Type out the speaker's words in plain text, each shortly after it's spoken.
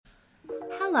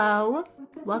Hello.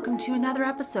 Welcome to another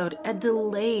episode, a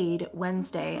delayed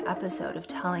Wednesday episode of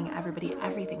Telling Everybody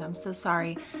Everything. I'm so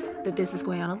sorry that this is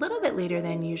going on a little bit later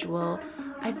than usual.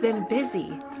 I've been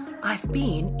busy. I've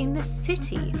been in the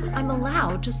city. I'm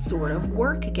allowed to sort of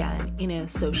work again in a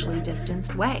socially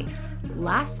distanced way.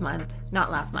 Last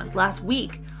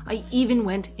week, I even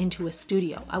went into a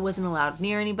studio. I wasn't allowed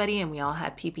near anybody and we all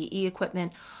had PPE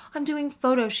equipment. I'm doing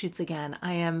photo shoots again.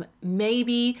 I am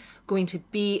maybe going to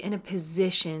be in a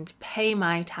position to pay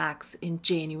my tax in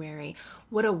January.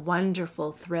 What a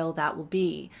wonderful thrill that will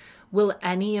be. Will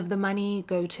any of the money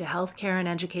go to healthcare and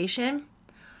education?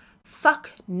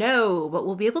 Fuck no, but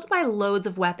we'll be able to buy loads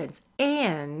of weapons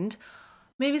and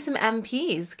maybe some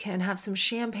MPs can have some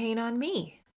champagne on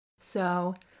me.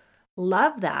 So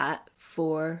love that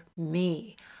for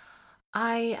me.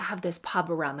 I have this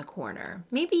pub around the corner.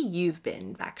 Maybe you've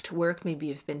been back to work. Maybe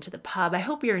you've been to the pub. I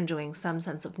hope you're enjoying some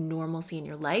sense of normalcy in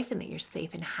your life and that you're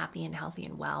safe and happy and healthy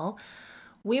and well.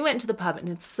 We went to the pub and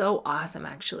it's so awesome,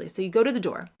 actually. So you go to the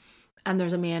door and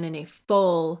there's a man in a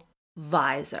full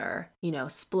visor,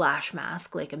 splash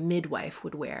mask like a midwife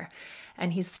would wear.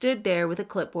 And he stood there with a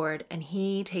clipboard and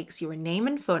he takes your name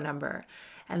and phone number.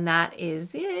 And that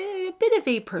is a bit of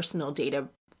a personal data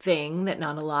thing that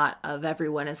not a lot of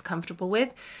everyone is comfortable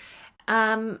with.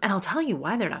 And I'll tell you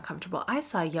why they're not comfortable. I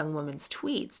saw a young woman's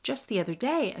tweets just the other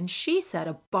day, and she said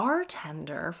a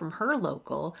bartender from her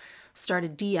local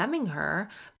started DMing her,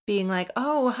 being like,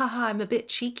 oh, haha, I'm a bit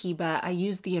cheeky, but I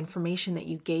used the information that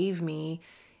you gave me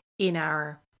in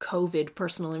our COVID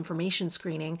personal information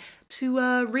screening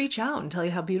to reach out and tell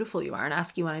you how beautiful you are and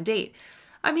ask you on a date.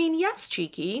 I mean, yes,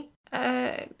 cheeky.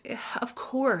 Of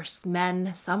course,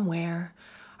 men somewhere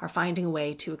are finding a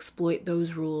way to exploit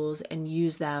those rules and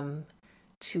use them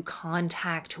to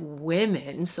contact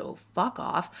women, so fuck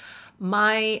off.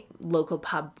 My local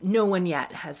pub, no one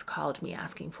yet has called me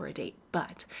asking for a date,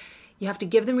 but you have to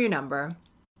give them your number.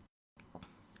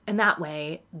 And that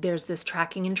way, there's this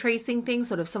tracking and tracing thing.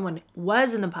 So if someone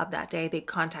was in the pub that day, they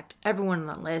contact everyone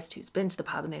on the list who's been to the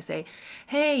pub and they say,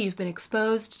 hey, you've been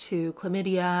exposed to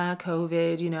chlamydia,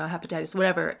 COVID, hepatitis,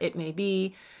 whatever it may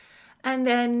be. And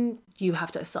then you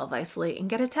have to self-isolate and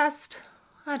get a test.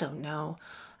 I don't know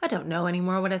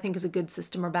anymore what I think is a good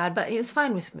system or bad, but it was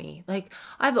fine with me. Like,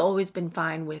 I've always been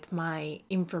fine with my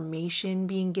information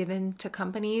being given to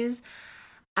companies.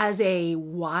 As a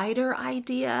wider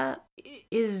idea,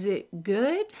 is it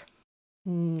good?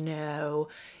 No.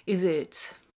 Is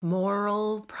it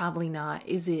moral? Probably not.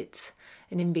 Is it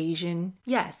an invasion?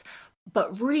 Yes.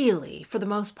 But really, for the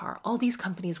most part, all these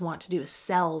companies want to do is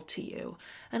sell to you.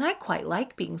 And I quite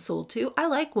like being sold to. I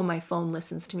like when my phone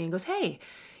listens to me and goes, hey,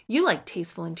 you like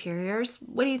tasteful interiors.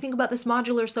 What do you think about this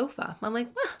modular sofa? I'm like,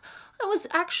 I was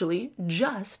actually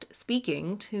just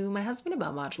speaking to my husband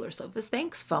about modular sofas.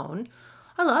 Thanks, phone.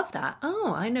 I love that.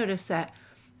 Oh, I noticed that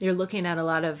you're looking at a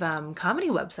lot of comedy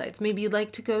websites. Maybe you'd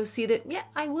like to go see that. Yeah,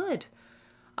 I would.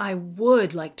 I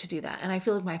would like to do that. And I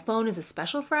feel like my phone is a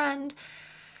special friend.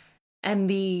 And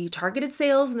the targeted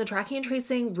sales and the tracking and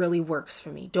tracing really works for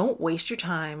me. Don't waste your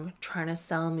time trying to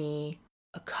sell me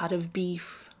a cut of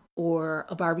beef or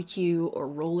a barbecue or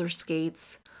roller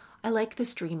skates. I like the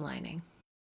streamlining.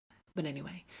 But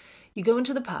anyway, you go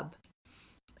into the pub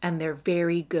and they're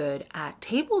very good at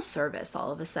table service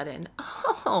all of a sudden.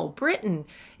 Oh, Britain,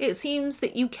 it seems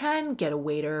that you can get a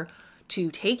waiter to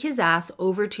take his ass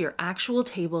over to your actual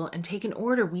table and take an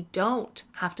order. We don't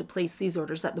have to place these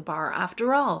orders at the bar.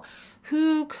 After all,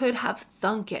 who could have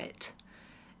thunk it?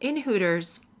 In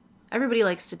Hooters, everybody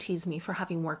likes to tease me for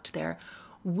having worked there.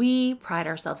 We pride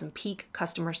ourselves in peak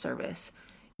customer service.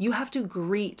 You have to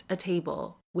greet a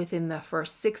table within the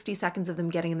first 60 seconds of them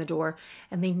getting in the door,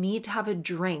 and they need to have a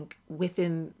drink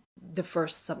within the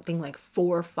first something like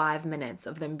 4 or 5 minutes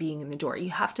of them being in the door.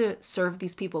 You have to serve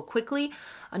these people quickly.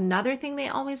 Another thing they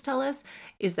always tell us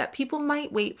is that people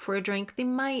might wait for a drink. They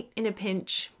might, in a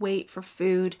pinch, wait for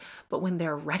food. But when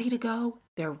they're ready to go,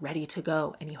 they're ready to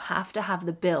go. And you have to have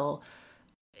the bill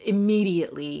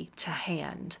immediately to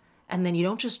hand. And then you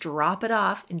don't just drop it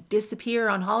off and disappear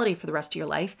on holiday for the rest of your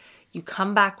life. You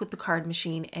come back with the card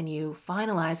machine and you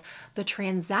finalize the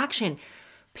transaction.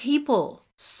 People,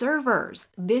 servers,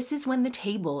 this is when the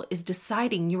table is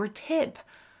deciding your tip.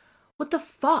 What the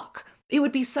fuck? It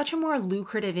would be such a more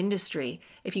lucrative industry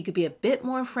if you could be a bit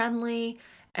more friendly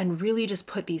and really just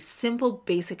put these simple,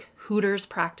 basic Hooters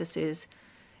practices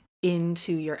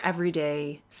into your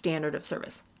everyday standard of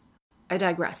service. I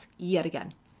digress yet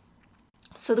again.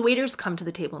 So the waiters come to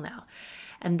the table now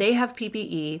and they have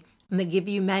PPE and they give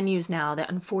you menus now that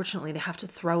unfortunately they have to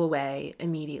throw away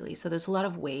immediately. So there's a lot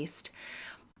of waste.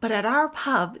 But at our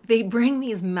pub, they bring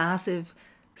these massive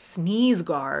sneeze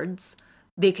guards.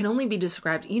 They can only be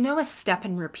described, a step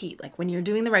and repeat, like when you're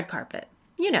doing the red carpet,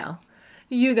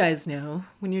 you guys know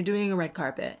when you're doing a red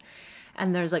carpet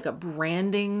and there's like a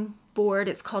branding board,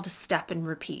 it's called a step and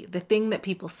repeat, the thing that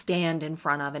people stand in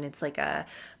front of, and it's like a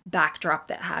backdrop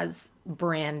that has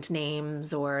brand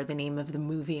names or the name of the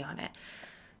movie on it.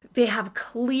 They have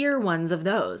clear ones of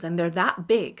those, and they're that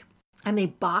big, and they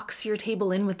box your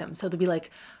table in with them. So there'll be like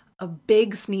a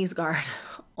big sneeze guard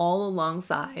all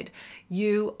alongside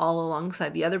you, all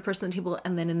alongside the other person at the table,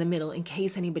 and then in the middle in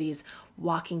case anybody's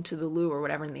walking to the loo or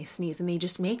whatever and they sneeze, and they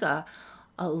just make a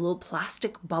little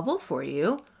plastic bubble for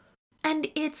you. And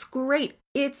it's great.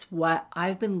 It's what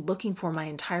I've been looking for my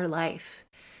entire life.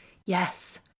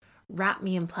 Yes, wrap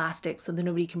me in plastic so that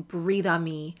nobody can breathe on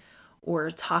me or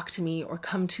talk to me or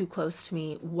come too close to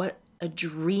me. What a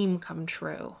dream come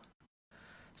true.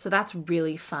 So that's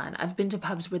really fun. I've been to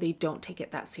pubs where they don't take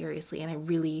it that seriously, and I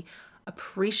really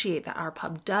appreciate that our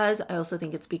pub does. I also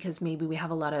think it's because maybe we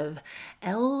have a lot of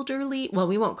elderly, well,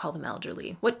 we won't call them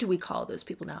elderly. What do we call those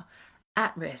people now?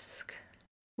 At risk.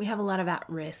 We have a lot of at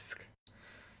risk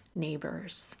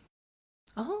neighbors.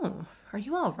 Oh, are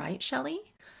you all right, Shelley?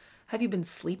 Have you been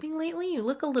sleeping lately? You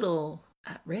look a little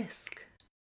at risk.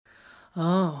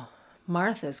 Oh,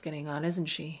 Martha's getting on, isn't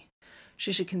she?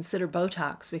 She should consider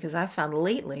Botox, because I've found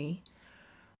lately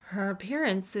her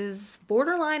appearance is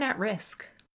borderline at risk.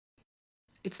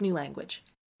 It's new language.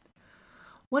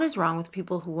 What is wrong with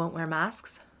people who won't wear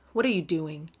masks? What are you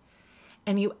doing?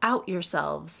 And you out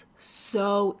yourselves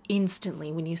so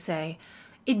instantly when you say,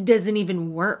 it doesn't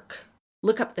even work.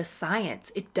 Look up the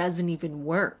science. It doesn't even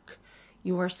work.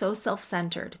 You are so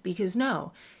self-centered, because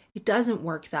no, it doesn't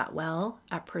work that well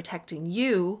at protecting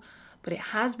you, but it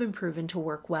has been proven to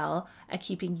work well at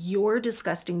keeping your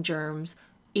disgusting germs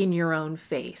in your own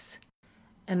face.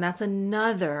 And that's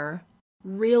another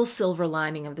real silver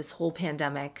lining of this whole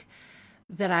pandemic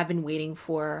that I've been waiting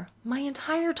for my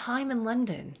entire time in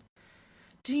London.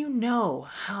 Do you know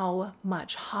how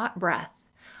much hot breath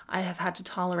I have had to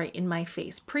tolerate in my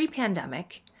face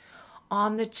pre-pandemic,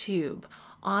 on the tube,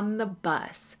 on the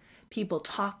bus? People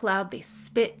talk loud, they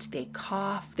spit, they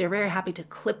cough, they're very happy to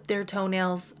clip their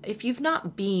toenails. If you've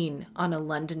not been on a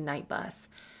London night bus,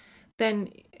 then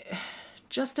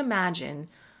just imagine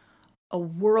a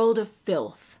world of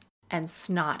filth and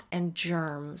snot and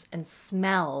germs and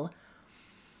smell.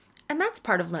 And that's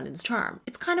part of London's charm.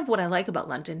 It's kind of what I like about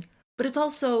London, but it's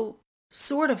also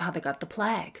sort of how they got the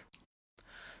plague.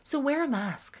 So wear a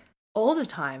mask all the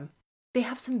time. They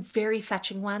have some very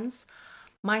fetching ones.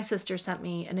 My sister sent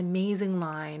me an amazing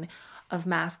line of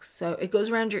masks. So it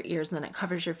goes around your ears and then it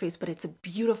covers your face, but it's a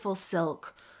beautiful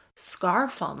silk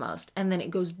scarf almost. And then it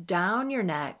goes down your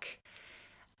neck,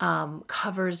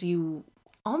 covers you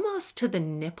almost to the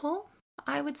nipple,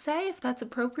 I would say, if that's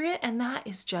appropriate. And that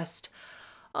is just,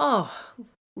 oh,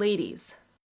 ladies,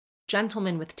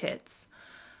 gentlemen with tits.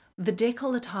 The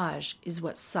décolletage is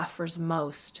what suffers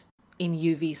most in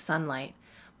UV sunlight.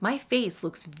 My face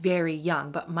looks very young,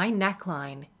 but my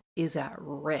neckline is at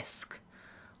risk.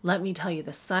 Let me tell you,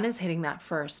 the sun is hitting that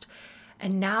first.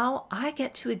 And now I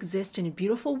get to exist in a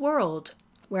beautiful world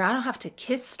where I don't have to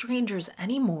kiss strangers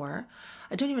anymore.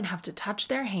 I don't even have to touch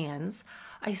their hands.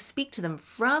 I speak to them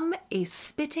from a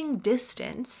spitting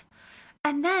distance.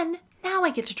 And then now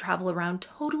I get to travel around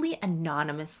totally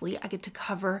anonymously. I get to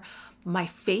cover my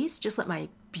face, just let my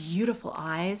beautiful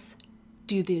eyes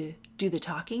do the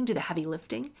talking, do the heavy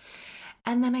lifting.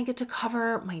 And then I get to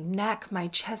cover my neck, my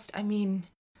chest. I mean,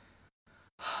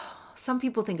 some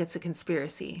people think it's a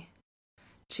conspiracy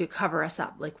to cover us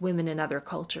up like women in other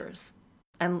cultures.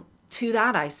 And to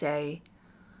that I say,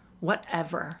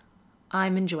 whatever.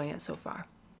 I'm enjoying it so far.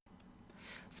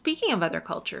 Speaking of other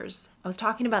cultures, I was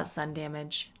talking about sun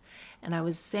damage, and I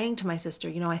was saying to my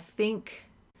sister, I think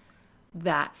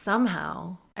that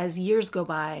somehow, as years go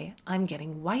by, I'm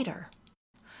getting whiter.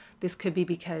 This could be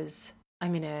because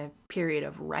I'm in a period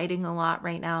of writing a lot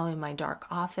right now in my dark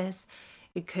office.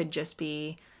 It could just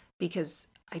be because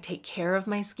I take care of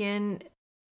my skin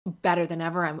better than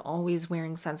ever. I'm always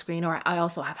wearing sunscreen, or I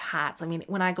also have hats. I mean,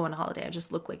 when I go on holiday, I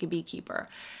just look like a beekeeper.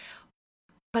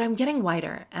 But I'm getting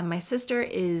whiter, and my sister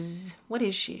is, what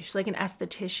is she? She's like an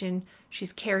esthetician.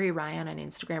 She's Carrie Ryan on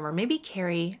Instagram, or maybe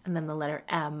Carrie and then the letter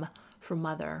M for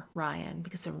Mother Ryan,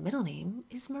 because her middle name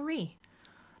is Marie.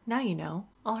 Now you know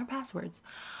all her passwords.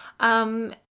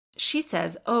 She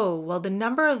says, oh, well, the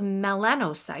number of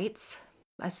melanocytes,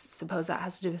 I suppose that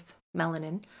has to do with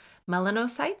melanin,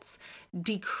 melanocytes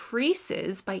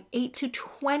decreases by 8 to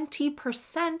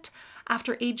 20%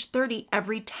 after age 30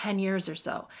 every 10 years or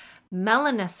so.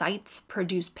 Melanocytes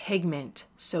produce pigment.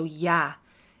 So yeah,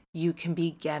 you can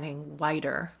be getting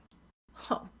whiter.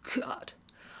 Oh, God.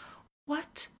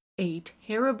 What a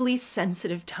terribly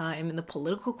sensitive time in the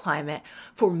political climate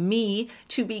for me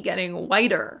to be getting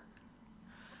whiter.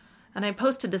 And I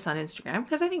posted this on Instagram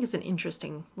because I think it's an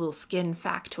interesting little skin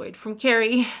factoid from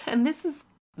Carrie. And this is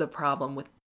the problem with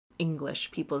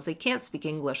English people, is they can't speak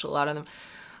English, a lot of them.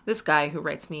 This guy who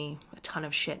writes me a ton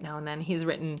of shit now and then, he's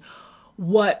written,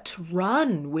 "What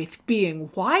run with being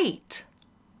white?"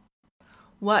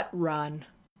 What run?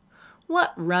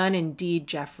 What run indeed,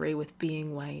 Jeffrey, with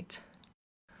being white?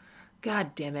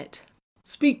 God damn it.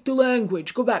 Speak the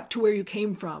language. Go back to where you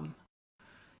came from.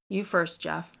 You first,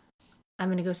 Jeff. I'm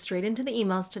going to go straight into the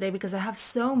emails today because I have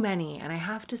so many, and I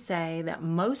have to say that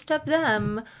most of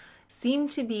them seem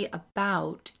to be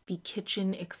about the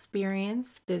kitchen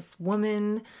experience. This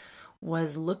woman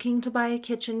was looking to buy a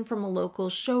kitchen from a local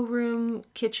showroom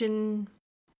kitchen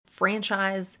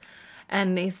franchise,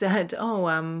 and they said,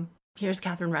 here's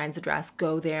Catherine Ryan's address,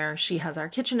 go there, she has our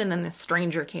kitchen. And then this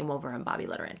stranger came over and Bobby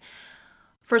let her in.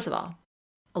 First of all,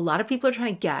 a lot of people are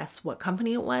trying to guess what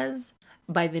company it was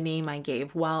by the name I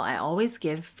gave. Well, I always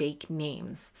give fake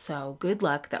names, so good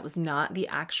luck. That was not the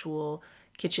actual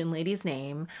kitchen lady's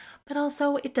name, but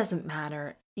also it doesn't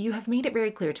matter. You have made it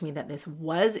very clear to me that this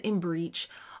was in breach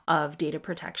of data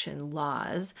protection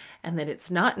laws and that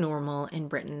it's not normal in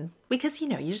Britain because, you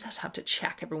just have to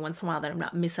check every once in a while that I'm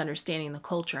not misunderstanding the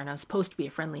culture and I was supposed to be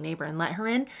a friendly neighbor and let her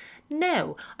in.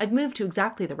 No, I've moved to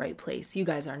exactly the right place. You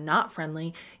guys are not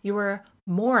friendly. You are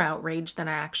more outraged than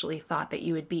I actually thought that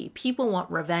you would be. People want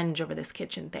revenge over this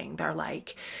kitchen thing. They're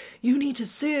like, you need to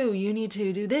sue, you need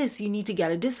to do this, you need to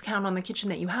get a discount on the kitchen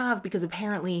that you have because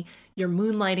apparently you're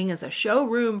moonlighting as a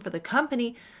showroom for the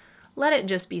company. Let it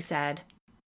just be said,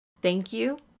 thank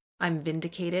you. I'm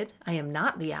vindicated. I am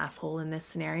not the asshole in this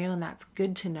scenario, and that's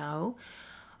good to know.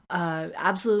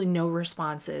 Absolutely no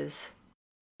responses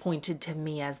pointed to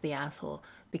me as the asshole.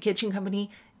 The kitchen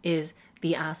company is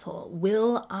the asshole.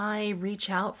 Will I reach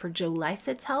out for Joe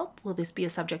Lycett's help? Will this be a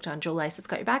subject on Joe Lycett's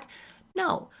Got Your Back?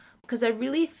 No, because I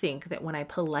really think that when I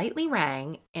politely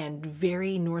rang and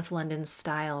very North London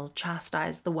style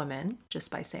chastised the woman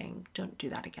just by saying, don't do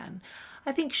that again,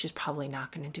 I think she's probably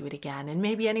not going to do it again. And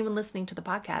maybe anyone listening to the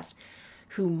podcast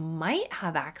who might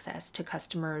have access to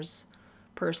customers'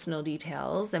 personal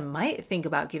details and might think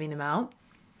about giving them out,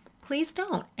 please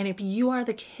don't. And if you are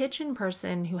the kitchen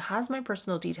person who has my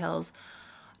personal details,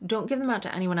 don't give them out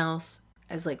to anyone else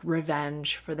as like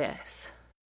revenge for this.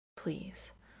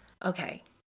 Please. Okay.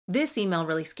 This email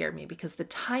really scared me because the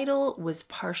title was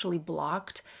partially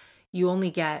blocked. You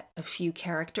only get a few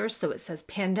characters. So it says,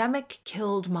 "Pandemic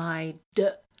killed my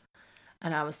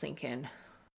And I was thinking,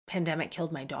 pandemic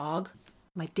killed my dog,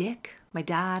 my dick, my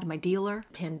dad, my dealer.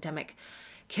 Pandemic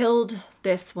killed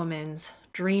this woman's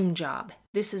dream job.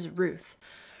 This is Ruth.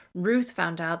 Ruth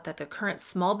found out that the current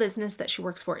small business that she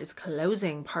works for is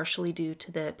closing partially due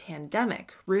to the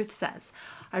pandemic. Ruth says,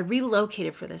 I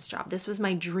relocated for this job. This was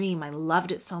my dream. I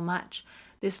loved it so much.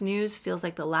 This news feels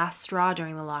like the last straw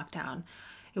during the lockdown.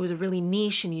 It was a really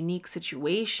niche and unique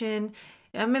situation.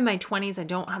 I'm in my 20s. I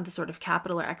don't have the sort of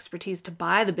capital or expertise to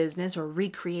buy the business or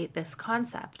recreate this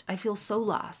concept. I feel so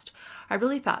lost. I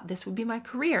really thought this would be my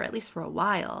career, at least for a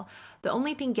while. The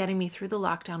only thing getting me through the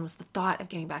lockdown was the thought of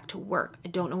getting back to work. I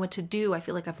don't know what to do. I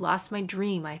feel like I've lost my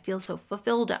dream. I feel so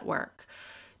fulfilled at work.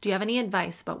 Do you have any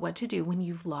advice about what to do when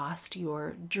you've lost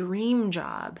your dream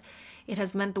job? It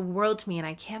has meant the world to me, and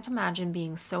I can't imagine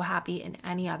being so happy in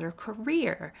any other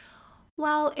career.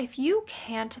 Well, if you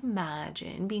can't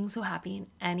imagine being so happy in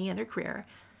any other career,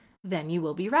 then you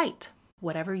will be right.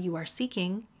 Whatever you are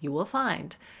seeking, you will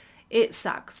find. It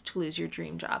sucks to lose your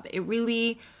dream job. It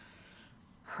really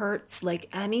hurts like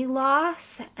any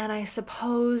loss, and I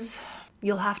suppose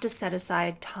you'll have to set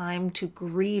aside time to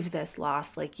grieve this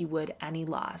loss like you would any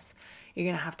loss. You're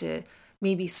going to have to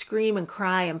maybe scream and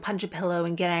cry and punch a pillow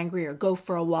and get angry or go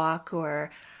for a walk or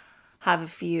have a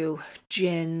few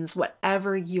gins,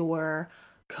 whatever your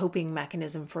coping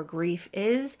mechanism for grief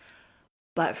is.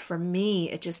 But for me,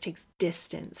 it just takes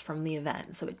distance from the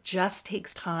event. So it just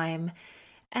takes time.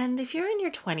 And if you're in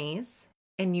your 20s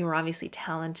and you're obviously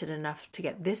talented enough to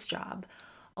get this job,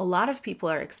 a lot of people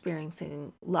are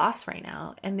experiencing loss right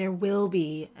now, and there will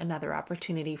be another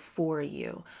opportunity for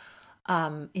you.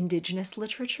 Indigenous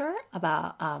literature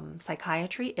about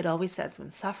psychiatry, it always says when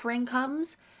suffering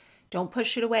comes, don't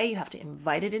push it away. You have to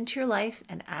invite it into your life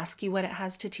and ask you what it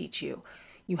has to teach you.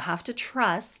 You have to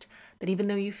trust that even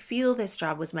though you feel this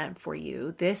job was meant for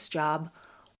you, this job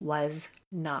was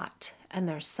not. And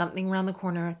there's something around the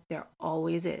corner. There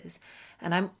always is.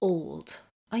 And I'm old.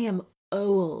 I am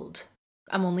old.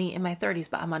 I'm only in my 30s,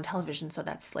 but I'm on television, so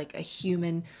that's like a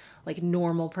human, like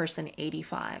normal person,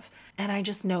 85. And I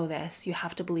just know this. You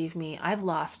have to believe me. I've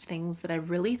lost things that I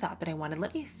really thought that I wanted.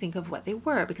 Let me think of what they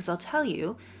were, because I'll tell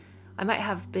you, I might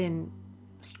have been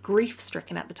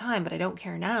grief-stricken at the time, but I don't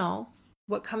care now.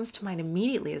 What comes to mind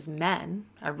immediately is men.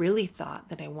 I really thought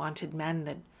that I wanted men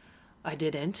that I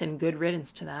didn't, and good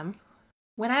riddance to them.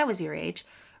 When I was your age,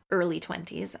 early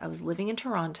 20s, I was living in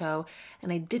Toronto,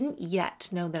 and I didn't yet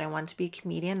know that I wanted to be a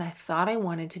comedian. I thought I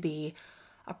wanted to be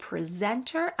a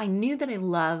presenter. I knew that I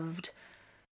loved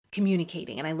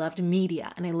communicating, and I loved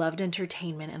media, and I loved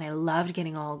entertainment, and I loved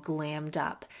getting all glammed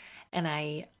up. And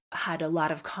I had a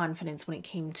lot of confidence when it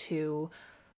came to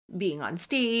being on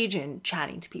stage and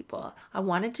chatting to people. I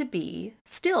wanted to be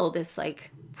still this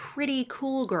like pretty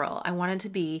cool girl. I wanted to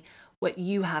be what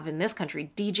you have in this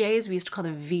country, DJs. We used to call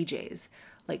them VJs,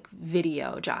 like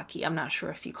video jockey. I'm not sure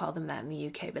if you call them that in the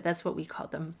UK, but that's what we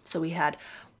called them. So we had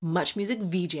Much Music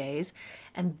VJs,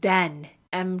 and then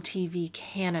MTV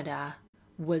Canada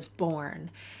was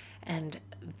born, and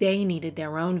they needed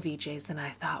their own VJs. And I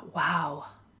thought, wow,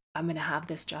 I'm going to have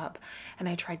this job. And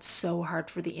I tried so hard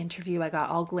for the interview. I got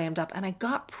all glammed up, and I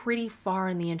got pretty far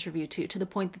in the interview too, to the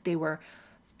point that they were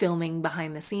filming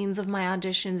behind the scenes of my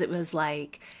auditions. It was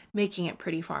like making it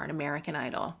pretty far in American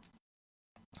Idol.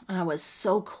 And I was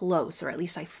so close, or at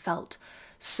least I felt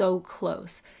so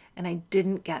close, and I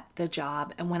didn't get the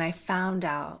job. And when I found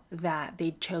out that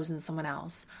they'd chosen someone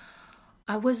else,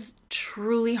 I was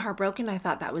truly heartbroken. I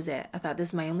thought that was it. I thought this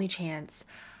is my only chance.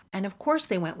 And of course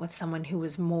they went with someone who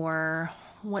was more,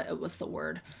 what was the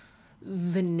word?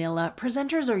 Vanilla.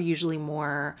 Presenters are usually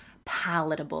more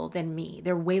palatable than me.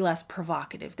 They're way less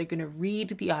provocative. They're going to read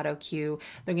the auto cue.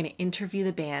 They're going to interview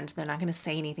the band. They're not going to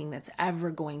say anything that's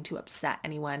ever going to upset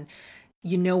anyone.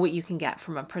 You know what you can get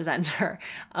from a presenter,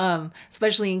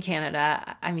 especially in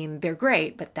Canada. I mean, they're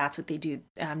great, but that's what they do.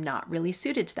 I'm not really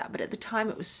suited to that. But at the time,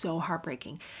 it was so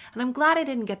heartbreaking. And I'm glad I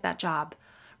didn't get that job,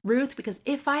 Ruth, because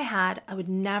if I had, I would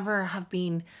never have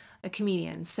been a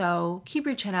comedian. So keep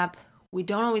your chin up. We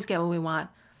don't always get what we want.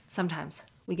 Sometimes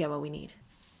we get what we need.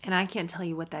 And I can't tell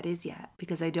you what that is yet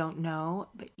because I don't know,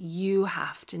 but you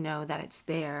have to know that it's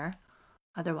there.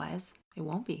 Otherwise, it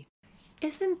won't be.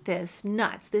 Isn't this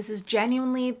nuts? This is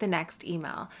genuinely the next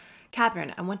email.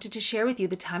 Catherine, I wanted to share with you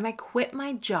the time I quit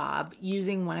my job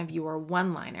using one of your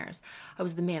one-liners. I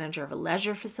was the manager of a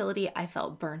leisure facility. I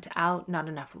felt burnt out, not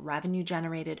enough revenue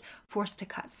generated, forced to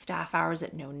cut staff hours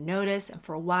at no notice, and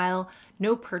for a while,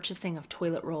 no purchasing of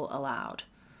toilet roll allowed.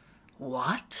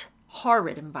 What?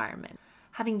 Horrid environment.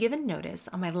 Having given notice,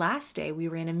 on my last day, we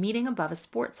were in a meeting above a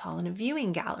sports hall in a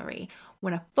viewing gallery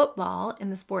when a football in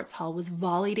the sports hall was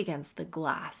volleyed against the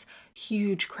glass.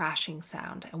 Huge crashing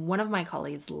sound, and one of my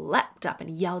colleagues leapt up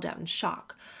and yelled out in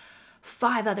shock.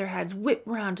 5 other heads whipped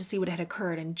round to see what had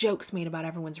occurred, and jokes made about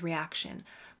everyone's reaction.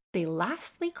 They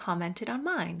lastly commented on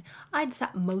mine. I'd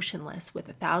sat motionless with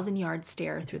a 1,000-yard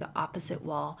stare through the opposite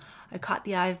wall. I caught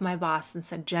the eye of my boss and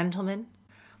said, "Gentlemen,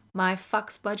 my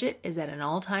fucks budget is at an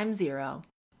all-time 0.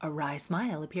 A wry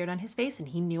smile appeared on his face, and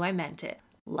he knew I meant it.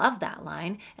 Loved that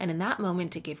line, and in that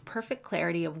moment it gave perfect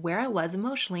clarity of where I was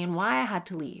emotionally and why I had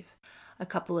to leave. A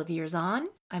couple of years on,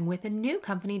 I'm with a new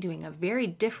company doing a very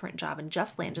different job and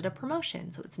just landed a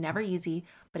promotion, so it's never easy,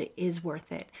 but it is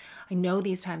worth it. I know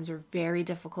these times are very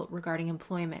difficult regarding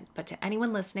employment, but to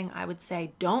anyone listening, I would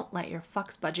say don't let your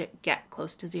fucks budget get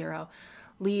close to 0.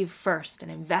 Leave first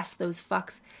and invest those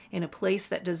fucks in a place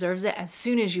that deserves it as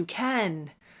soon as you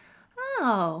can."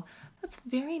 Oh, that's a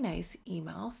very nice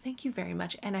email. Thank you very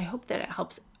much. And I hope that it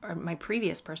helps my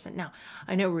previous person. Now,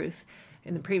 I know, Ruth,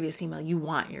 in the previous email, you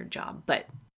want your job. But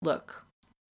look,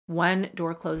 one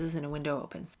door closes and a window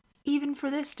opens. Even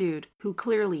for this dude who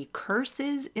clearly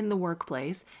curses in the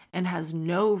workplace and has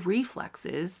no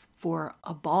reflexes for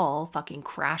a ball fucking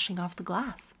crashing off the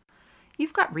glass.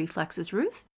 You've got reflexes,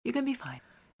 Ruth. You can be fine.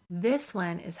 This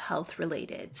one is health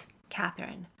related.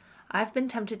 Catherine, I've been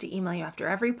tempted to email you after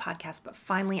every podcast, but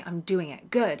finally I'm doing it.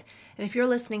 Good. And if you're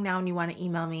listening now and you want to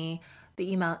email me,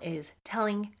 the email is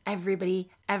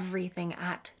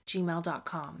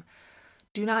tellingeverybodyeverything@gmail.com.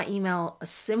 Do not email a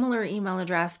similar email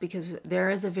address because there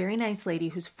is a very nice lady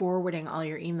who's forwarding all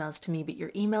your emails to me, but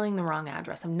you're emailing the wrong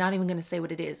address. I'm not even going to say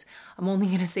what it is. I'm only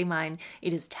going to say mine.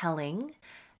 It is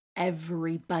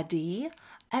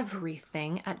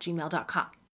tellingeverybodyeverything@gmail.com.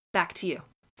 Back to you.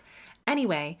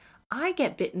 Anyway, I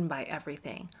get bitten by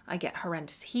everything. I get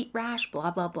horrendous heat rash,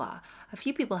 blah, blah, blah. A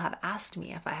few people have asked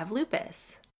me if I have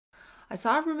lupus. I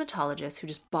saw a rheumatologist who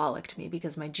just bollocked me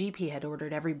because my GP had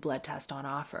ordered every blood test on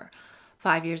offer.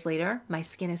 5 years later, my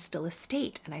skin is still a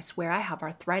state, and I swear I have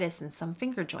arthritis in some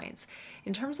finger joints.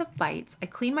 In terms of bites, I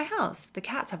clean my house. The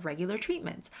cats have regular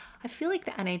treatments. I feel like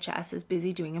the NHS is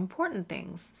busy doing important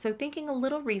things, so thinking a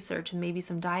little research and maybe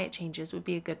some diet changes would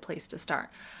be a good place to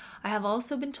start. I have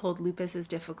also been told lupus is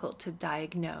difficult to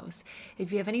diagnose.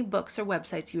 If you have any books or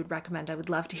websites you would recommend, I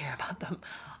would love to hear about them.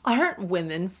 Aren't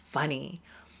women funny?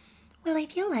 Well, I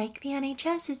feel like the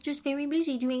NHS is just very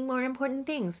busy doing more important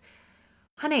things.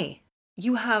 Honey,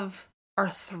 you have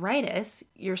arthritis,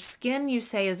 your skin, you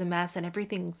say, is a mess and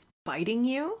everything's biting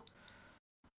you?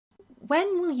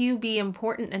 When will you be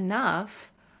important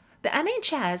enough? The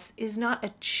NHS is not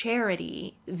a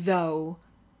charity, though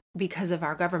because of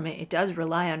our government, it does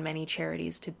rely on many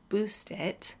charities to boost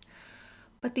it.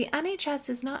 But the NHS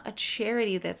is not a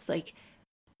charity that's like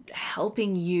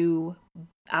helping you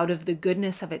out of the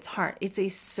goodness of its heart. It's a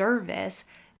service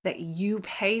that you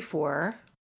pay for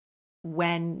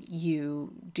when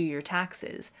you do your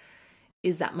taxes.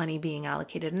 Is that money being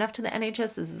allocated enough to the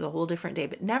NHS? This is a whole different day,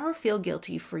 but never feel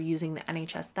guilty for using the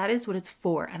NHS. That is what it's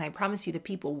for. And I promise you, the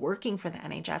people working for the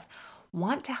NHS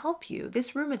want to help you.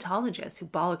 This rheumatologist who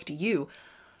bollocked you,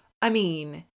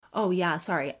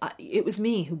 it was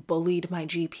me who bullied my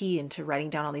GP into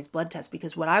writing down all these blood tests,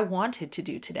 because what I wanted to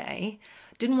do today,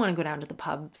 didn't want to go down to the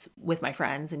pubs with my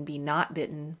friends and be not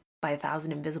bitten by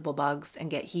 1,000 invisible bugs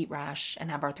and get heat rash and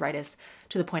have arthritis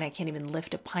to the point I can't even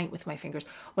lift a pint with my fingers.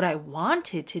 What I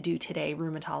wanted to do today,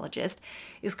 rheumatologist,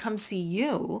 is come see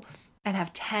you and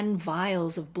have 10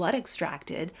 vials of blood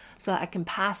extracted so that I can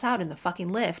pass out in the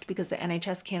fucking lift because the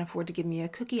NHS can't afford to give me a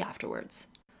cookie afterwards.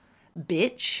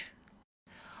 Bitch.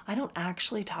 I don't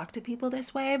actually talk to people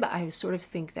this way, but I sort of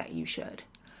think that you should.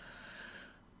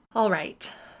 All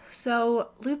right. So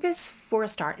lupus, for a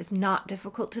start, is not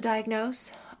difficult to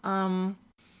diagnose.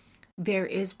 There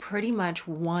is pretty much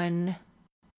one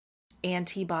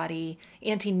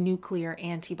anti-nuclear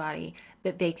antibody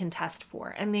that they can test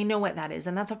for, and they know what that is,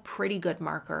 and that's a pretty good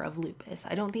marker of lupus.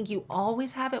 I don't think you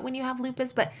always have it when you have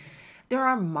lupus, but there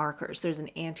are markers. There's an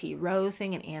anti-Ro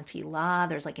thing, an anti-La,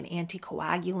 there's like an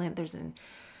anticoagulant, there's an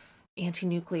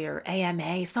anti-nuclear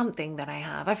AMA, something that I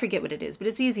have. I forget what it is, but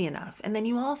it's easy enough. And then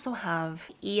you also have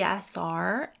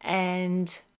ESR,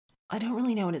 and I don't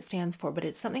really know what it stands for, but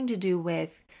it's something to do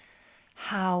with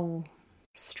how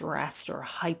stressed or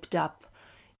hyped up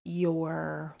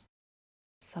your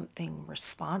something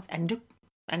response,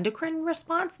 endocrine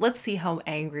response. Let's see how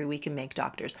angry we can make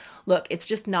doctors. Look, it's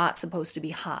just not supposed to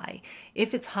be high.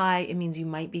 If it's high, it means you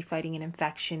might be fighting an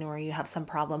infection or you have some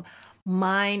problem.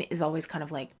 Mine is always kind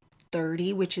of like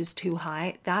 30, which is too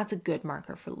high. That's a good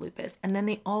marker for lupus. And then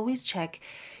they always check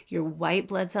your white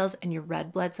blood cells and your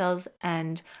red blood cells,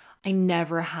 and I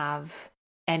never have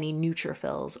any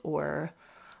neutrophils or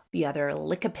the other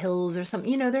Licopils or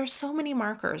something. There's so many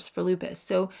markers for lupus.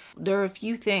 So there are a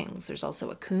few things. There's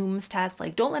also a Coombs test.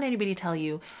 Like, don't let anybody tell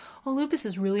you, oh, lupus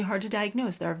is really hard to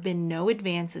diagnose. There have been no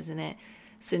advances in it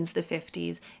since the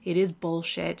 50s. It is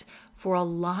bullshit. For a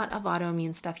lot of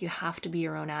autoimmune stuff, you have to be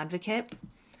your own advocate,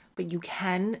 but you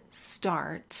can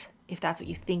start if that's what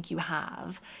you think you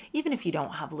have, even if you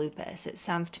don't have lupus. It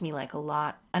sounds to me like a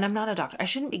lot, and I'm not a doctor. I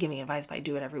shouldn't be giving advice, but I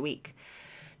do it every week.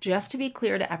 Just to be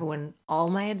clear to everyone, all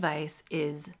my advice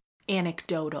is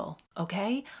anecdotal,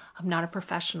 okay? I'm not a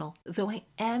professional, though I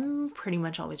am pretty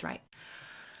much always right.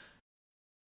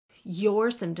 Your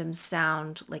symptoms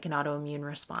sound like an autoimmune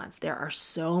response. There are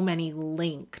so many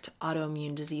linked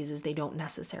autoimmune diseases. They don't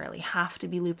necessarily have to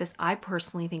be lupus. I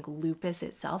personally think lupus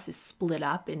itself is split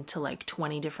up into like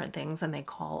 20 different things, and they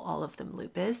call all of them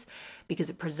lupus because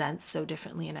it presents so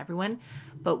differently in everyone.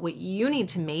 But what you need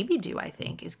to maybe do, I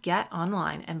think, is get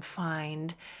online and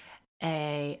find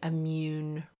a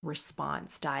immune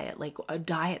response diet, like a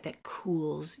diet that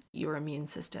cools your immune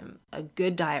system, a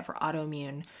good diet for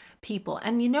autoimmune people.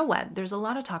 And you know what? There's a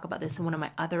lot of talk about this in one of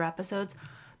my other episodes,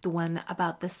 the one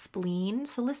about the spleen.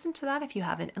 So listen to that if you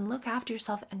haven't, and look after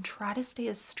yourself and try to stay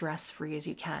as stress-free as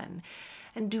you can.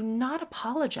 And do not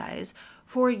apologize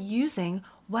for using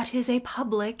what is a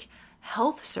public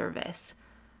health service.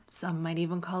 Some might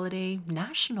even call it a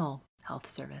national health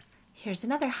service. Here's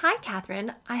another. Hi,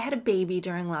 Catherine. I had a baby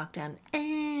during lockdown.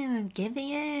 Oh, give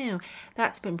you.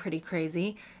 That's been pretty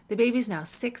crazy. The baby's now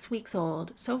 6 weeks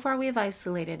old. So far, we have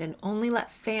isolated and only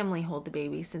let family hold the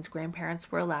baby since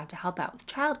grandparents were allowed to help out with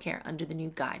childcare under the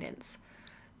new guidance.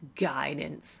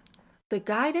 Guidance. The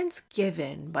guidance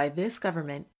given by this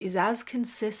government is as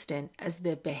consistent as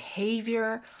the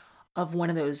behavior of one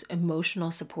of those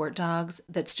emotional support dogs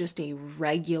that's just a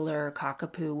regular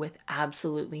cockapoo with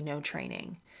absolutely no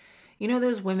training. You know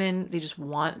those women, they just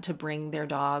want to bring their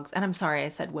dogs, and I'm sorry I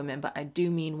said women, but I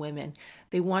do mean women.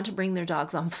 They want to bring their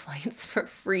dogs on flights for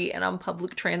free and on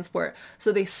public transport.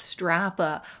 So they strap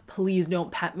a "please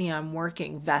don't pet me, I'm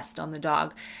working" vest on the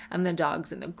dog. And the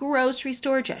dog's in the grocery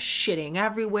store just shitting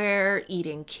everywhere,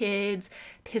 eating kids,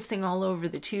 pissing all over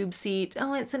the tube seat.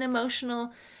 Oh, it's an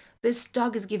emotional... This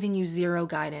dog is giving you zero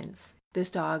guidance.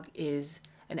 This dog is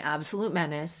an absolute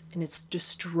menace, and it's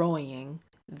destroying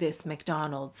this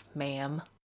McDonald's, ma'am.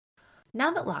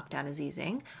 Now that lockdown is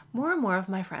easing, more and more of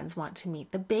my friends want to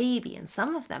meet the baby, and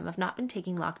some of them have not been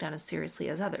taking lockdown as seriously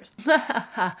as others.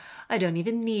 I don't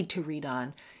even need to read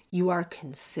on. You are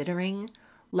considering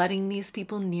letting these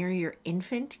people near your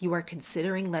infant? You are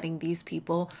considering letting these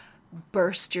people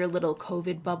burst your little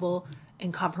COVID bubble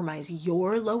and compromise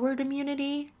your lowered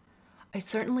immunity? I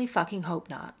certainly fucking hope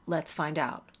not. Let's find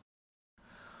out.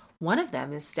 One of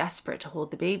them is desperate to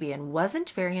hold the baby and wasn't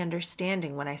very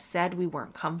understanding when I said we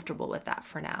weren't comfortable with that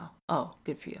for now. Oh,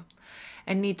 good for you.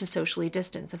 And need to socially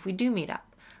distance if we do meet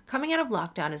up. Coming out of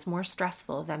lockdown is more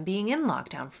stressful than being in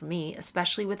lockdown for me,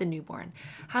 especially with a newborn.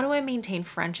 How do I maintain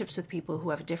friendships with people who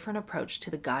have a different approach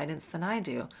to the guidance than I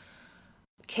do?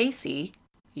 Casey,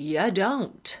 you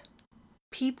don't.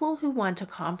 People who want to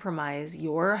compromise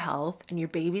your health and your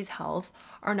baby's health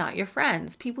are not your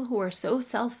friends. People who are so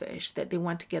selfish that they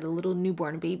want to get a little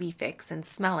newborn baby fix and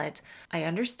smell it. I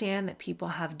understand that people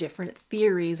have different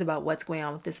theories about what's going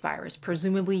on with this virus.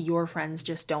 Presumably your friends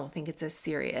just don't think it's as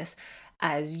serious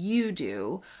as you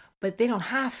do, but they don't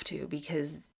have to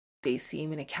because they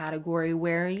seem in a category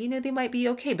where, they might be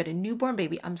okay. But a newborn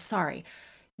baby, I'm sorry.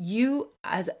 You,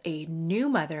 as a new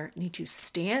mother, need to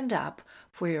stand up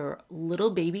for your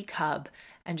little baby cub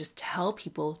and just tell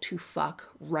people to fuck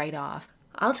right off.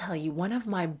 I'll tell you, one of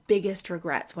my biggest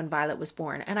regrets when Violet was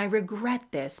born, and I regret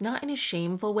this, not in a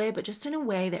shameful way, but just in a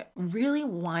way that really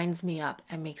winds me up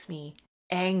and makes me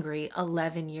angry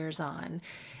 11 years on,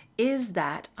 is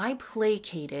that I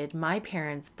placated my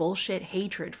parents' bullshit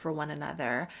hatred for one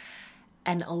another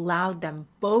and allowed them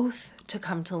both to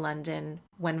come to London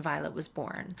when Violet was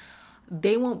born.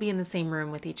 They won't be in the same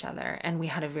room with each other, and we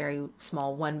had a very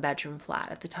small one-bedroom flat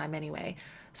at the time anyway.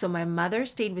 So my mother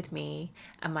stayed with me,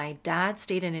 and my dad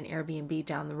stayed in an Airbnb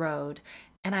down the road,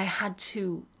 and I had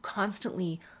to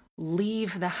constantly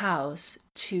leave the house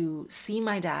to see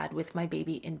my dad with my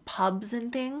baby in pubs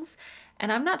and things.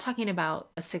 And I'm not talking about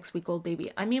a 6-week-old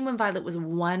baby. I mean, when Violet was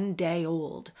 1 day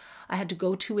old, I had to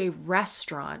go to a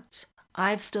restaurant.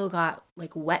 I've still got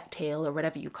wet tail or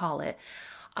whatever you call it.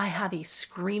 I have a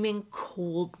screaming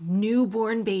cold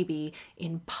newborn baby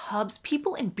in pubs.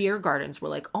 People in beer gardens were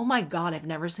like, "Oh my God, I've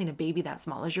never seen a baby that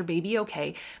small. Is your baby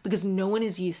okay?" Because no one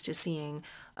is used to seeing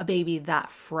a baby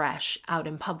that fresh out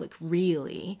in public,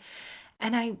 really.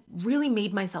 And I really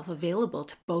made myself available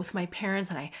to both my parents,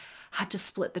 and I had to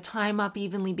split the time up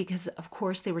evenly because, of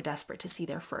course, they were desperate to see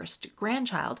their first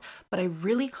grandchild. But I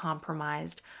really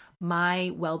compromised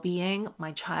my well-being,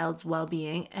 my child's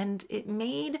well-being, and it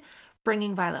made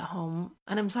bringing Violet home,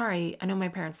 and I'm sorry, I know my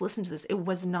parents listened to this, it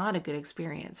was not a good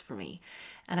experience for me.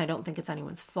 And I don't think it's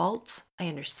anyone's fault. I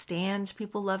understand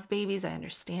people love babies. I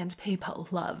understand people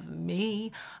love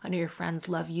me. I know your friends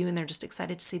love you and they're just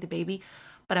excited to see the baby.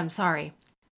 But I'm sorry.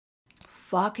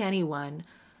 Fuck anyone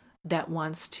that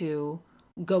wants to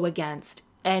go against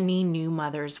any new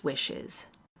mother's wishes.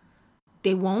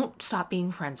 They won't stop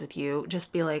being friends with you.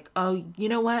 Just be like, "Oh, you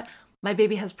know what? My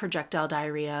baby has projectile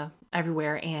diarrhea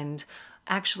everywhere, and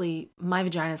actually my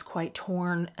vagina is quite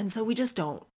torn, and so we just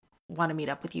don't want to meet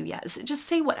up with you yet." So just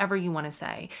say whatever you want to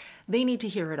say. They need to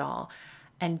hear it all.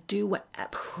 And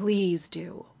please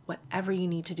do whatever you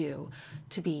need to do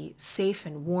to be safe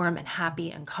and warm and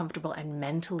happy and comfortable and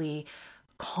mentally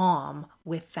calm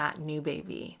with that new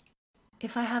baby.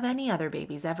 If I have any other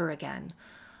babies ever again,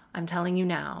 I'm telling you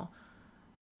now,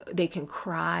 they can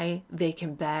cry, they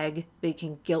can beg, they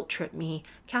can guilt trip me.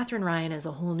 Catherine Ryan is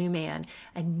a whole new man,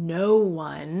 and no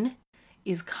one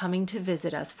is coming to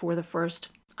visit us for the first,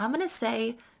 I'm going to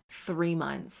say, 3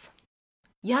 months.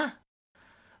 Yeah,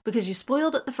 because you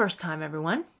spoiled it the first time,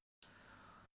 everyone.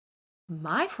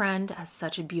 My friend has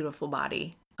such a beautiful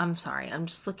body. I'm sorry, I'm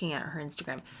just looking at her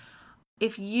Instagram.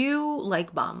 If you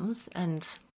like bums, and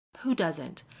who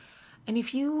doesn't? And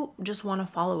if you just want to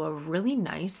follow a really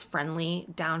nice, friendly,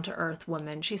 down-to-earth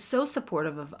woman, she's so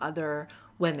supportive of other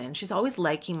women. She's always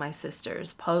liking my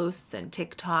sister's posts and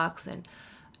TikToks and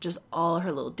just all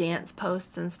her little dance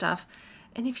posts and stuff.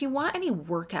 And if you want any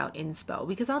workout inspo,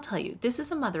 because I'll tell you, this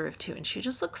is a mother of 2 and she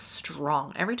just looks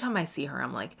strong. Every time I see her,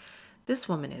 I'm like, this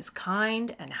woman is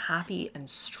kind and happy and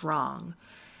strong.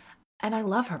 And I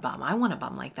love her bum. I want a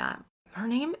bum like that. Her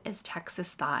name is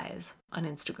Texas Thighs on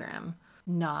Instagram,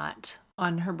 not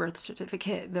on her birth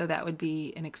certificate, though that would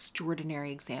be an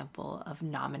extraordinary example of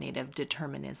nominative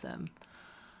determinism.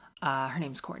 Her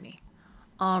name's Courtney.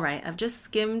 All right, I've just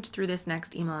skimmed through this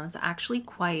next email, and it's actually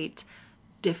quite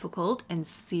difficult and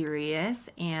serious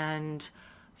and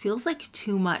feels like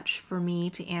too much for me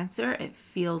to answer. It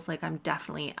feels like I'm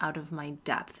definitely out of my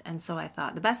depth. And so I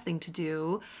thought the best thing to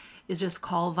do is just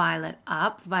call Violet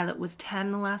up. Violet was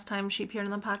 10 the last time she appeared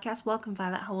on the podcast. Welcome,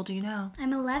 Violet. How old are you now?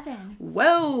 I'm 11.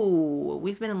 Whoa!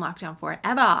 We've been in lockdown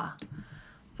forever.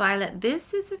 Violet,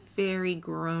 this is a very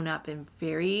grown-up and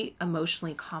very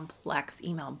emotionally complex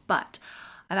email, but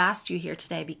I've asked you here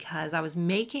today because I wasn't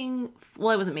making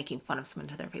fun of someone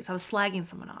to their face. I was slagging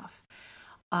someone off.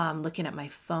 Looking at my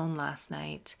phone last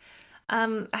night.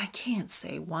 I can't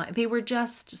say why. They were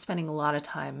just spending a lot of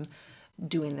time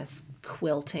doing this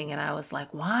quilting, and I was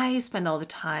like, why spend all the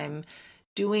time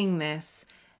doing this?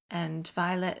 And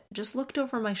Violet just looked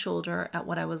over my shoulder at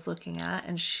what I was looking at,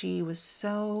 and she was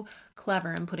so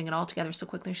clever in putting it all together so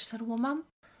quickly. She said, well, Mom,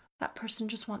 that person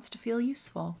just wants to feel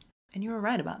useful. And you were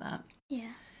right about that.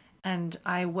 Yeah. And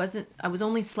I was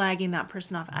only slagging that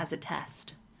person off as a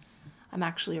test. I'm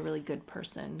actually a really good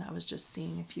person. I was just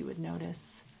seeing if you would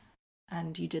notice.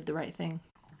 And you did the right thing.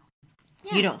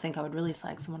 Yeah. You don't think I would really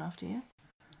slag someone off, do you?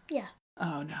 Yeah.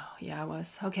 Oh, no. Yeah, I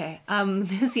was. Okay.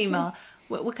 This email,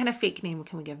 what kind of fake name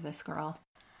can we give this girl?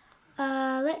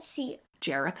 Let's see.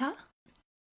 Jerica?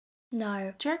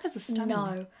 No. Jerica's a stunning.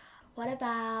 No. What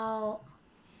about...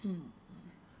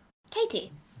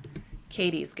 Katie.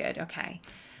 Katie's good. Okay.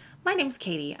 My name's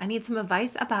Katie. I need some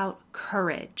advice about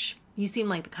courage. You seem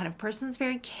like the kind of person that's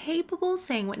very capable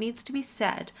saying what needs to be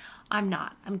said. I'm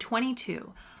not. I'm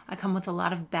 22. I come with a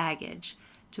lot of baggage.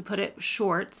 To put it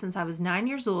short, since I was 9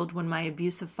 years old when my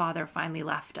abusive father finally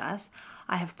left us,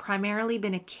 I have primarily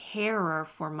been a carer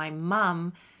for my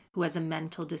mom, who has a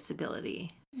mental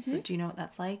disability. Mm-hmm. So do you know what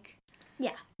that's like?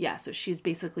 Yeah. Yeah, so she's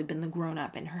basically been the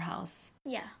grown-up in her house.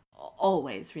 Yeah.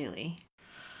 Always, really.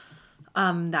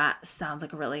 That sounds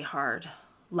like a really hard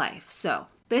life. So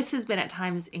this has been at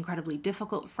times incredibly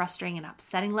difficult, frustrating, and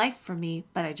upsetting life for me,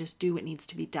 but I just do what needs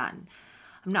to be done.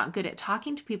 I'm not good at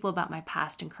talking to people about my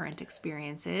past and current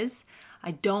experiences.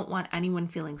 I don't want anyone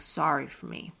feeling sorry for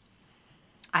me.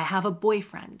 I have a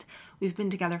boyfriend. We've been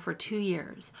together for 2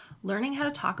 years. Learning how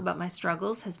to talk about my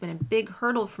struggles has been a big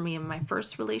hurdle for me in my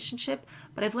first relationship,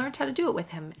 but I've learned how to do it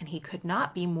with him, and he could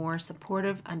not be more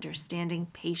supportive, understanding,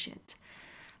 patient.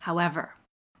 However,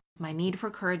 my need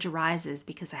for courage arises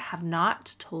because I have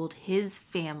not told his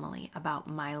family about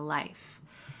my life.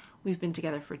 We've been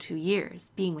together for 2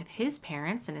 years. Being with his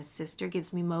parents and his sister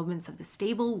gives me moments of the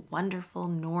stable, wonderful,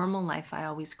 normal life I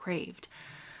always craved.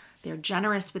 They're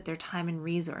generous with their time and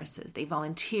resources. They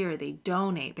volunteer, they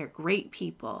donate, they're great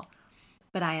people.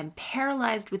 But I am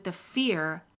paralyzed with the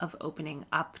fear of opening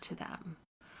up to them.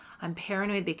 I'm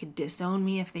paranoid they could disown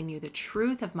me if they knew the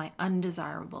truth of my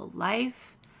undesirable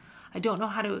life. I don't know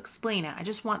how to explain it. I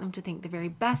just want them to think the very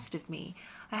best of me.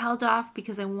 I held off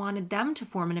because I wanted them to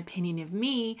form an opinion of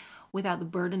me without the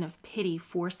burden of pity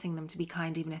forcing them to be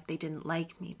kind even if they didn't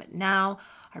like me. But now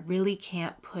I really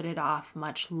can't put it off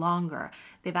much longer.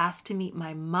 They've asked to meet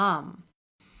my mom.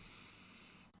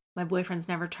 My boyfriend's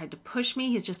never tried to push me.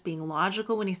 He's just being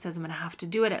logical when he says I'm going to have to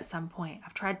do it at some point.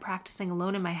 I've tried practicing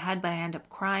alone in my head, but I end up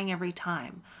crying every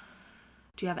time.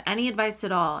 Do you have any advice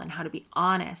at all on how to be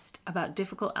honest about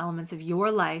difficult elements of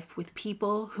your life with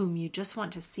people whom you just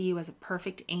want to see you as a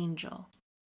perfect angel?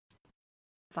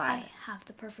 Violet. I have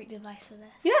the perfect advice for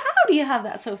this. Yeah, how do you have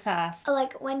that so fast?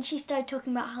 Like, when she started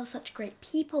talking about how such great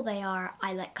people they are,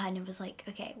 I kind of was like,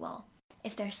 okay, well,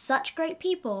 if they're such great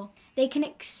people, they can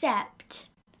accept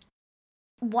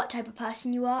what type of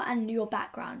person you are and your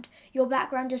background. Your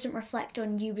background doesn't reflect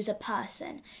on you as a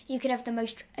person. You could have the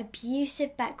most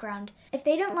abusive background. If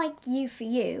they don't like you for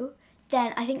you,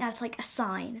 then I think that's like a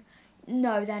sign.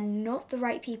 No, they're not the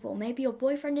right people. Maybe your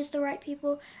boyfriend is the right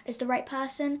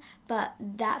person, but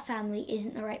that family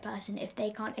isn't the right person if they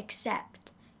can't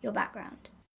accept your background.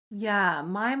 Yeah,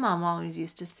 my mom always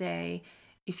used to say,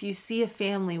 if you see a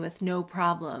family with no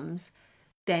problems,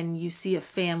 then you see a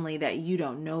family that you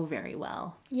don't know very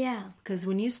well. Yeah. Because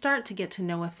when you start to get to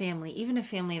know a family, even a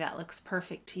family that looks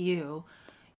perfect to you,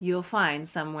 you'll find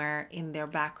somewhere in their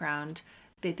background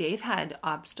that they've had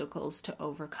obstacles to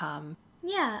overcome.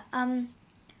 Yeah,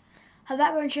 her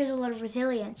background shows a lot of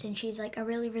resilience, and she's like a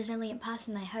really resilient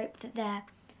person. I hope that they're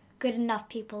good enough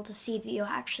people to see that you're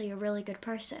actually a really good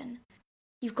person.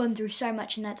 You've gone through so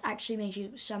much, and that's actually made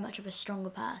you so much of a stronger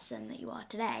person that you are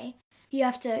today.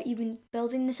 you've been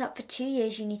building this up for 2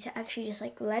 years. You need to actually just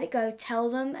like let it go, tell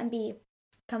them and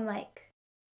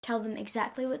tell them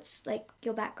exactly what's like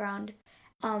your background.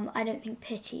 I don't think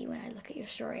pity when I look at your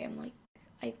story. I'm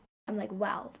like,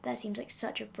 wow, that seems like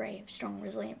such a brave, strong,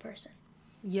 resilient person.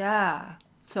 Yeah.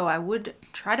 So I would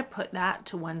try to put that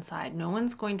to one side. No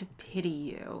one's going to pity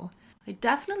you. I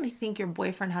definitely think your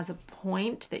boyfriend has a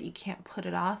point that you can't put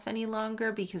it off any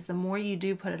longer, because the more you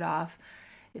do put it off,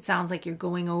 it sounds like you're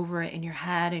going over it in your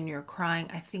head and you're crying.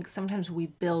 I think sometimes we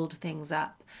build things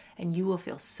up, and you will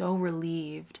feel so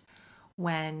relieved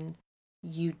when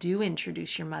you do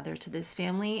introduce your mother to this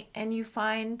family and you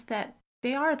find that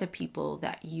they are the people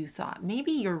that you thought.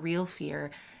 Maybe your real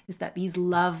fear is that these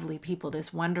lovely people,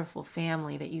 this wonderful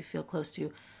family that you feel close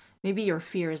to, maybe your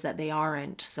fear is that they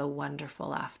aren't so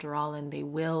wonderful after all, and they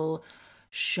will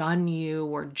shun you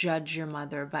or judge your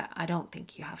mother. But I don't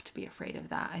think you have to be afraid of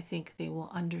that. I think they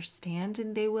will understand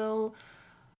and they will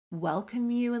welcome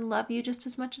you and love you just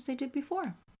as much as they did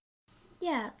before.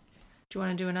 Yeah. Do you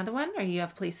want to do another one, or you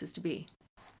have places to be?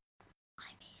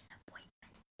 I made an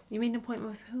appointment. You made an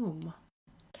appointment with whom?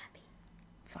 Gabby.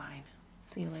 Fine.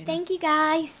 See you later. Thank you,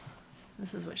 guys.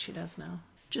 This is what she does now.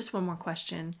 Just one more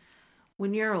question.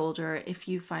 When you're older, if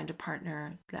you find a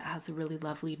partner that has a really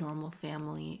lovely, normal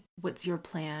family, what's your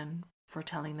plan for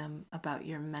telling them about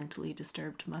your mentally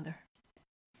disturbed mother?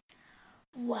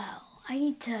 Well,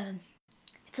 it's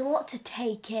a lot to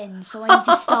take in, so I need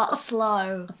to start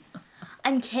slow.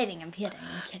 I'm kidding.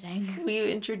 Will you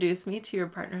introduce me to your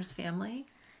partner's family?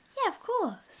 Yeah, of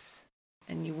course.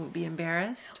 And you won't be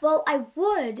embarrassed? Well, I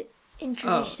would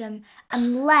introduce them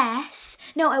unless...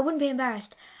 No, I wouldn't be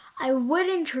embarrassed. I would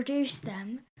introduce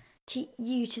them to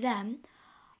them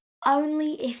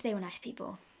only if they were nice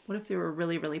people. What if they were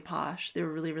really, really posh? They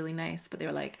were really, really nice, but they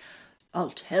were like, I'll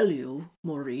tell you,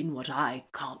 Maureen, what I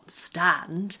can't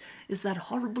stand is that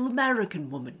horrible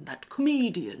American woman, that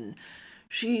comedian.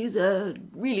 She's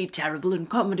really terrible, and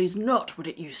comedy's not what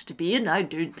it used to be, and I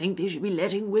don't think they should be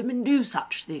letting women do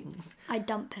such things. I'd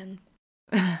dump him.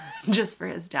 Just for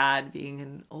his dad being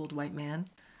an old white man?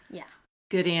 Yeah.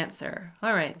 Good answer.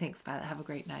 All right, thanks, Violet. Have a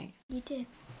great night. You too.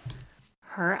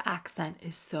 Her accent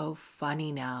is so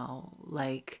funny now.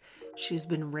 Like, she's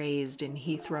been raised in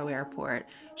Heathrow Airport.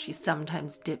 She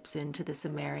sometimes dips into this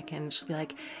American. She'll be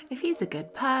like, if he's a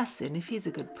good person, if he's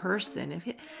a good person,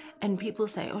 and people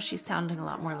say, oh, she's sounding a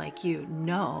lot more like you.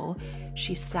 No,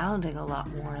 she's sounding a lot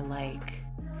more like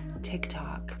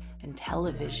TikTok and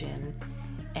television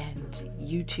and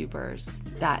YouTubers.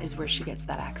 That is where she gets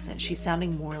that accent. She's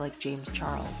sounding more like James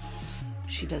Charles.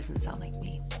 She doesn't sound like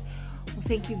me. Well,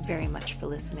 thank you very much for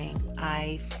listening.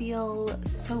 I feel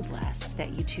so blessed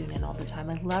that you tune in all the time.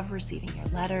 I love receiving your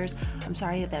letters. I'm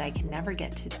sorry that I can never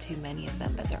get to too many of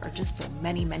them, but there are just so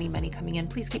many, many, many coming in.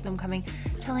 Please keep them coming.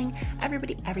 Telling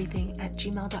everybody everything at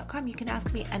gmail.com. You can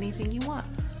ask me anything you want.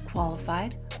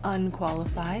 Qualified,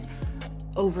 unqualified,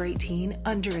 over 18,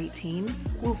 under 18,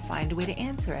 we'll find a way to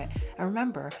answer it. And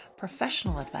remember,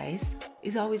 professional advice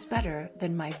is always better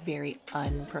than my very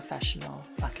unprofessional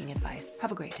fucking advice.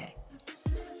 Have a great day.